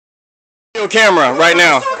Camera right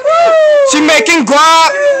now. She making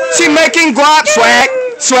guap. She making guap. Swag.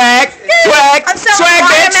 Swag. Swag. I'm selling swag,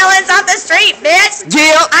 watermelons off the street, bitch.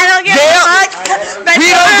 Yeah. I don't give a fuck.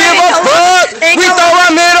 We don't give a fuck. We throw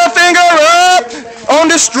our middle finger up on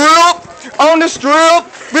the strip. On the strip.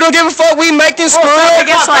 We don't give a fuck. We making strip. But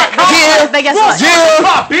guess what? Yeah. But guess what?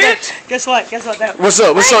 Yeah. Bitch. Guess what? Guess what? Though? What's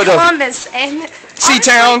up? What's up, though? Columbus and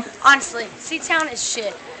C-Town. Honestly, C-Town is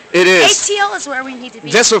shit. It is. ATL is where we need to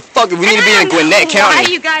be. That's what fuck. We need to be in Gwinnett County. Why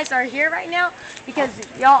you guys are here right now? Because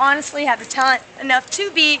y'all honestly have the talent enough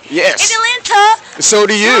to be in Atlanta. So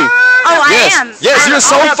do you. Oh, yes. I am. Yes, you're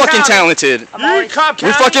so fucking talented. We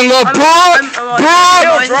fucking love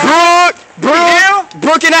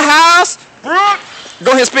Brooke in the house. Go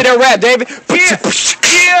ahead and spit that rap, David.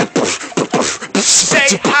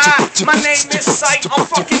 Say hi, my name is Sight, I'm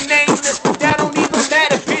fucking nameless. That don't even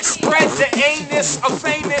matter, bitch. Spread the anus, I'm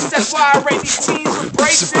famous. That's why I rate these teens with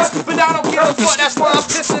braces. But I don't give a fuck, that's why I'm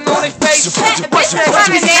pissing on their faces. Bitch,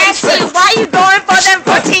 I'm nasty. Why you going for them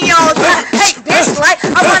 14-year-olds? Hey, bitch, like,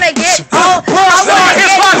 I wanna get old. I wanna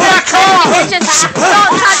get old. Bitches,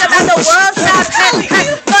 don't talk about the world. Stop.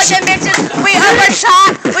 Fucking bitches, we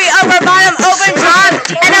overshot, we overbottom, overdrop.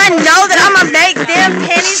 And I know that I'ma make them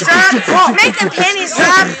pennies drop. Make them pennies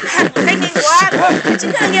drop. Making guap. But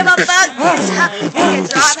you don't give a fuck. Make it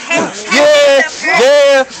drop. Hey, Make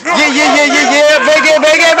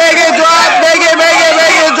it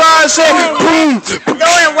drop. Say boom.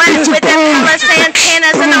 Going wet with them color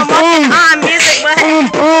Santanas and I'm walking on music. But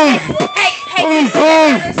hey,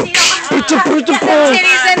 Put the boom.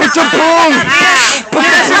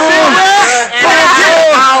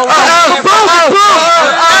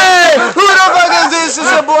 Who the fuck is this?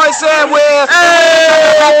 It's your boy Sam Webb.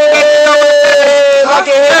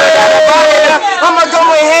 I'ma go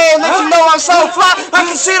ahead and let you know I'm so fly. I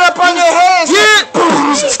can sit up on your hands.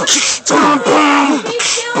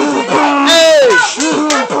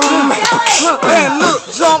 Hey, look,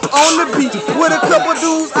 jump on the beach with a couple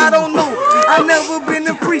dudes I don't know. I never been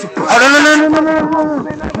to preach. No. And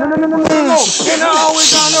I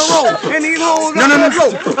always on the road. And these hoes on the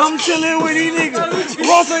road. I'm chilling with these niggas.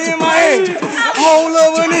 Rosa in my head. Whole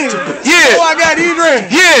of a nigga. Yeah. Oh, I got these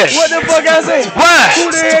rings. Yeah. What the fuck I say? Why?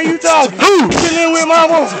 Who the hell you talking? Who? Chilling with my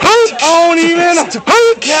boss. Who? I don't even know. Who?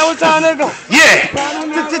 Now it's time to go. Yeah.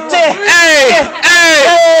 Hey. Hey.